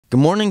Good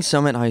morning,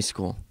 Summit High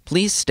School.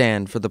 Please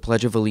stand for the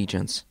Pledge of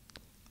Allegiance.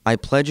 I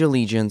pledge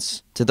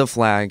allegiance to the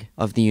flag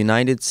of the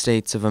United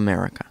States of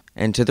America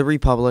and to the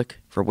republic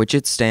for which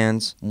it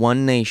stands,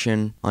 one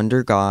nation,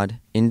 under God,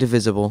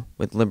 indivisible,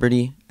 with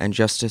liberty and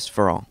justice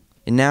for all.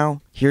 And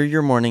now, here are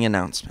your morning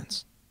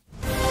announcements.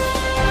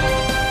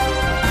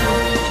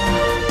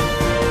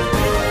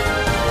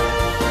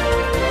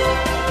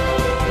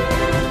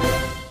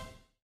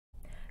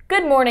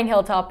 Good morning,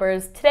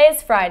 Hilltoppers. Today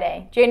is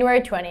Friday, January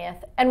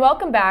 20th, and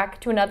welcome back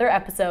to another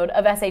episode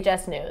of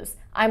SHS News.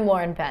 I'm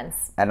Lauren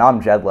Pence. And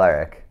I'm Jed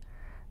Larrick.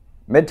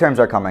 Midterms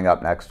are coming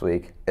up next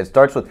week. It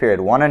starts with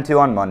period 1 and 2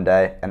 on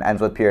Monday and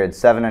ends with periods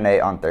 7 and 8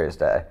 on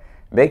Thursday.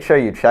 Make sure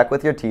you check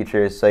with your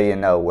teachers so you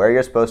know where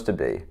you're supposed to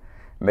be.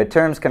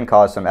 Midterms can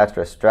cause some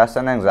extra stress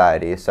and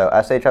anxiety, so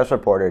SHS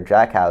reporter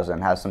Jack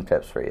Housen has some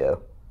tips for you.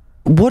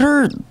 What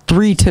are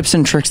 3 tips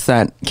and tricks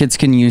that kids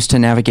can use to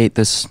navigate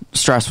this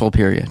stressful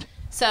period?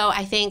 So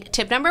I think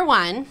tip number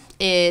 1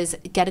 is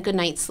get a good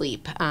night's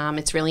sleep.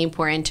 It's really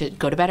important to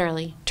go to bed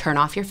early, turn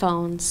off your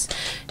phones,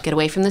 get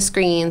away from the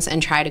screens,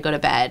 and try to go to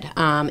bed.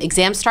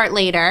 Exams start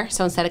later,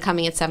 so instead of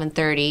coming at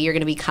 7:30, you're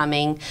going to be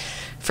coming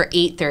for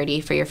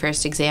 8:30 for your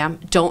first exam.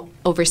 Don't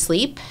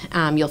oversleep.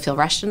 You'll feel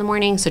rushed in the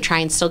morning, so try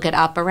and still get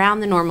up around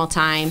the normal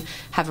time,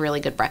 have a really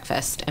good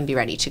breakfast, and be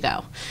ready to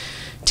go.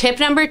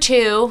 Tip number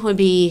 2 would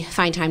be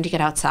find time to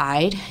get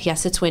outside.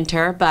 Yes, it's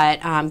winter,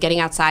 but getting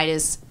outside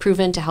is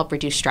proven to help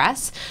reduce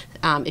stress.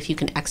 If you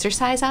can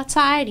exercise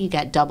outside, you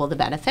get double the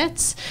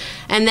benefits.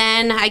 And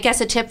then I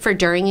guess a tip for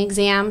during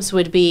exams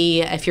would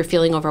be if you're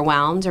feeling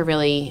overwhelmed or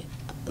really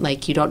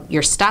like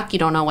you're stuck, you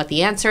don't know what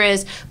the answer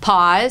is,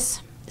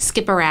 pause.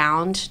 Skip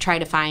around, try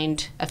to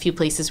find a few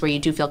places where you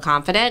do feel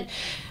confident.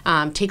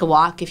 Take a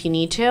walk if you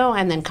need to,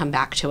 and then come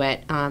back to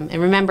it. And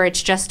remember,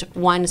 it's just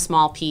one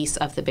small piece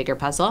of the bigger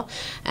puzzle,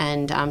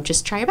 and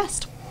just try your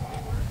best.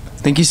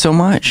 Thank you so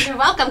much. You're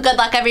welcome. Good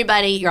luck,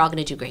 everybody. You're all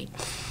going to do great.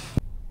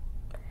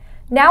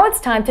 Now it's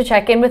time to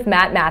check in with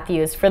Matt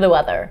Matthews for the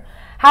weather.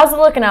 How's it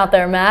looking out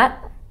there,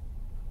 Matt?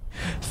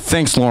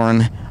 Thanks,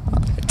 Lauren.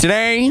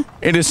 Today,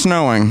 it is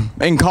snowing.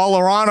 In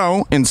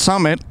Colorado, in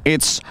Summit,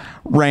 it's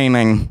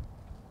raining.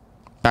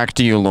 Back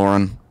to you,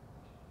 Lauren.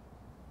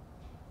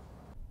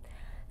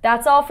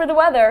 That's all for the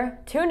weather.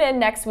 Tune in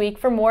next week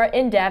for more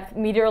in-depth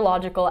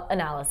meteorological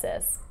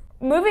analysis.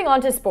 Moving on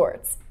to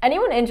sports.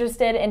 Anyone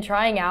interested in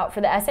trying out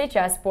for the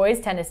SHS boys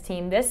tennis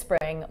team this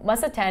spring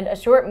must attend a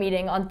short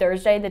meeting on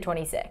Thursday the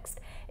 26th,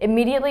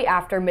 immediately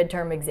after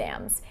midterm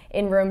exams,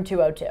 in room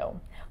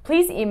 202.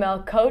 Please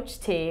email Coach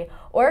T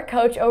or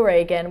Coach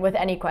O'Regan with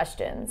any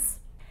questions.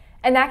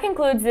 And that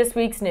concludes this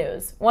week's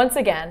news. Once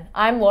again,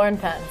 I'm Lauren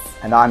Pence.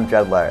 And I'm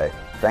Jed Larrick.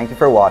 Thank you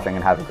for watching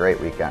and have a great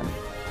weekend.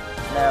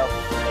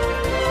 No.